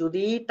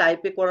 যদি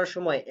টাইপে করার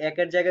সময়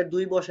একের জায়গায়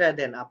 2 বসায়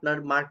দেন আপনার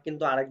মার্ক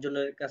কিন্তু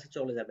আরেকজনের কাছে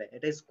চলে যাবে।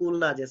 এটা স্কুল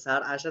না যে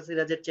স্যার আশা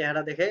সিরাজের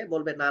চেহারা দেখে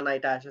বলবে না না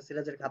এটা আশা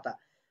সিরাজের খাতা,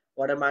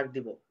 পরে মার্ক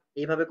দিব।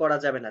 এইভাবে করা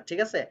যাবে না, ঠিক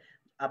আছে?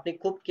 আপনি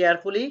খুব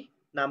কেয়ারফুলি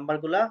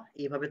নাম্বারগুলা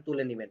এইভাবে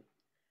তুলে নেবেন,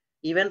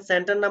 ইভেন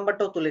সেন্টার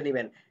নাম্বারটাও তুলে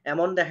নিবেন।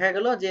 এমন দেখা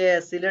গেল যে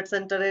সিলেট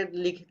সেন্টারে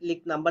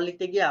নাম্বার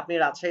লিখতে গিয়ে আপনি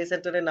রাজশাহী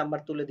সেন্টারের নাম্বার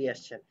তুলে দিয়ে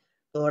আসছেন,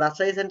 তো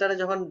রাজশাহী সেন্টারে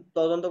যখন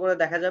তদন্ত করে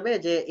দেখা যাবে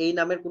যে এই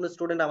নামের কোনো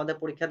স্টুডেন্ট আমাদের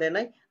পরীক্ষা দেয়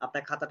নাই,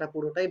 আপনার খাতাটা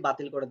পুরোটাই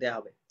বাতিল করে দেওয়া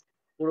হবে,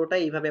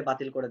 পুরোটাই এইভাবে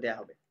বাতিল করে দেওয়া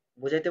হবে।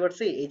 বুঝাইতে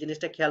পারছি? এই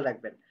জিনিসটা খেয়াল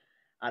রাখবেন।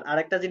 আর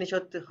আরেকটা জিনিস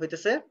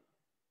হইতেছে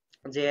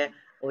যে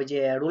ওই যে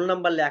রোল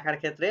নাম্বার লেখার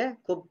ক্ষেত্রে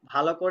খুব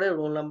ভালো করে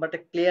রোল নাম্বারটা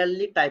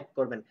ক্লিয়ারলি টাইপ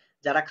করবেন।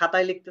 যারা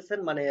খাতায় লিখতেছেন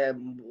মানে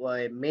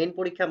মেইন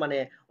পরীক্ষা মানে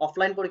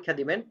অফলাইন পরীক্ষা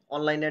দিবেন,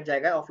 অনলাইনের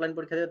জায়গায় অফলাইন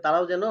পরীক্ষা দিবেন,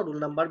 তারাও যেন রোল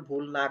নাম্বার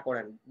ভুল না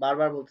করেন,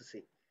 বারবার বলতেছি,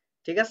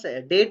 ঠিক আছে?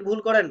 ডেট ভুল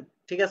করেন,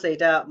 ঠিক আছে,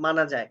 এটা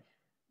মানা যায়,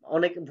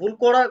 অনেক ভুল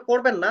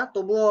করবেন না,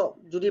 তবুও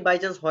যদি বাই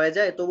চান্স হয়ে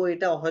যায় তবুও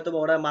এটা হয়তো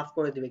ওরা মাফ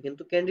করে দিবে,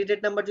 কিন্তু ক্যান্ডিডেট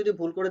নাম্বার যদি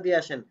ভুল করে দিয়ে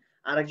আসেন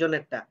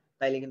আরেকজনেরটা,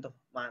 তাইলে কিন্তু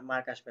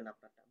মার্ক আসবে না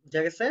আপনারটা।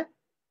 বুঝা গেছে?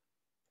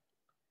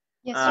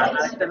 Yes, আর sir.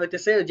 আরেকটা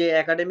হইতেছে যে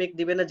একাডেমিক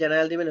দিবেন না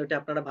জেনারেল দিবেন ওইটা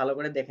আপনারা ভালো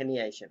করে দেখে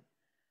নিয়ে আইসেন।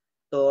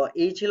 তো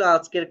এই ছিল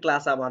আজকের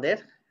ক্লাস আমাদের।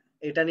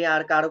 এটা নিয়ে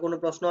আর কারো কোনো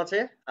প্রশ্ন আছে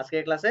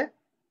আজকের ক্লাসে?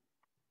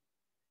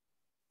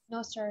 No,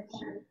 sir.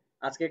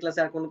 আজকের ক্লাসে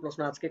আর কোনো প্রশ্ন?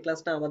 আজকের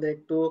ক্লাসটা আমাদের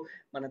একটু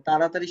মানে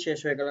তাড়াতাড়ি শেষ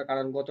হয়ে গেল,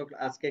 কারণ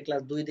আজকের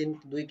ক্লাস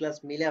 2 ক্লাস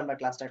মিলে আমরা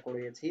ক্লাসটা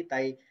করিয়েছি,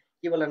 তাই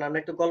কি বলেন আমরা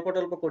একটু গল্প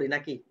টল্প করি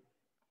নাকি?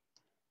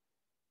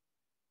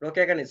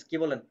 রোকেয়া কানিস কি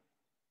বলেন?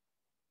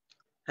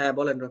 হ্যাঁ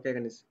বলেন রোকেয়া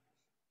গানিস।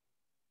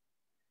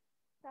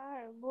 স্যার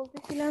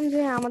বলতেছিলাম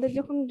যে আমাদের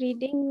যখন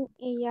রিডিং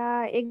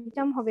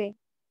এক্সাম হবে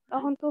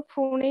তখন তো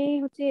ফোনেই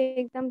হচ্ছে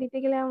এক্সাম দিতে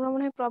গেলে আমরা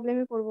মনে হয়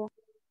প্রবলেমে পড়বো।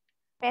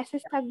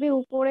 প্যাসেজ থাকবে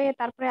উপরে,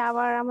 তারপরে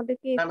আবার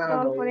আমাদেরকে না না না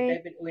স্ক্রল না, করে।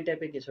 ওই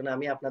টাইপের কিছু না,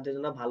 আমি আপনাদের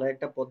জন্য ভালো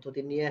একটা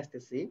পদ্ধতি নিয়ে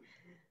আসতেছি।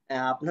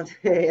 আপনাদের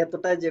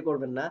এতটা যে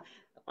করবেন না।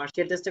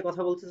 পার্সিয়াল টেস্টের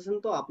কথা বলতেছেন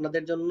তো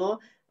আপনাদের জন্য,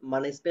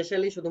 মানে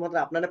স্পেশালি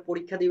শুধুমাত্র আপনারা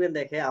পরীক্ষা দিবেন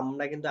দেখে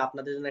আমরা কিন্তু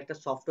আপনাদের জন্য একটা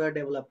সফটওয়্যার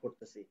ডেভেলপ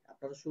করতেছি,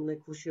 আপনারা শুনে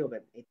খুশি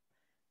হবেন।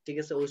 ঠিক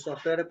আছে, ওই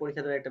সফটওয়্যারে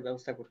পরীক্ষা দেওয়ার একটা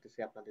ব্যবস্থা করতেছি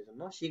আপনাদের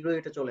জন্য, শীঘ্রই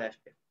এটা চলে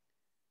আসবে।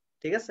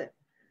 ঠিক আছে,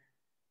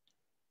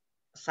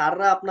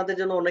 স্যাররা আপনাদের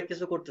জন্য অনেক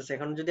কিছু করতেছে।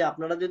 এখন যদি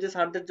আপনারা যদি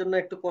স্যারদের জন্য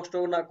একটু কষ্ট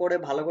না করে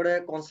ভালো করে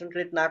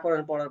কনসেন্ট্রেট না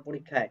করেন পড়ার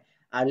পরীক্ষায়,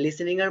 আর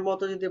লিসেনিং এর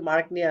মতো যদি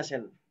মার্ক নিয়ে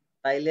আসেন,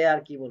 তাইলে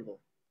আর কি বলবো,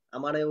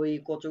 আমার ওই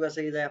কচু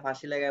গাছে যায়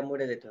ফাঁসি লাগায়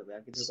মরে যেতে হবে,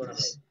 আর কিছু করার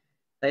নাই,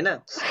 তাই না?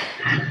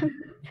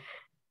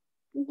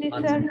 জি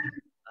আচ্ছা, স্যার।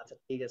 আচ্ছা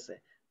ঠিক আছে।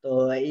 তো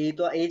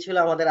এই ছিল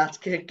আমাদের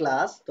আজকের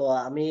ক্লাস। তো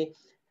আমি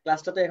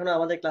ক্লাসটা তো এখনো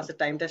আমাদের ক্লাসের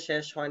টাইমটা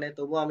শেষ হয় নাই,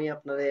 তবুও আমি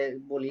আপনারে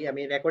বলি,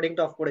 আমি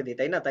রেকর্ডিংটা অফ করে দিই,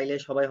 তাই না? তাইলে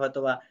সবাই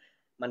হয়তোবা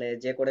মানে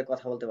যে করে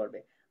কথা বলতে পারবে।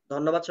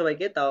 ধন্যবাদ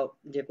সবাইকে, তাও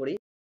যে করি।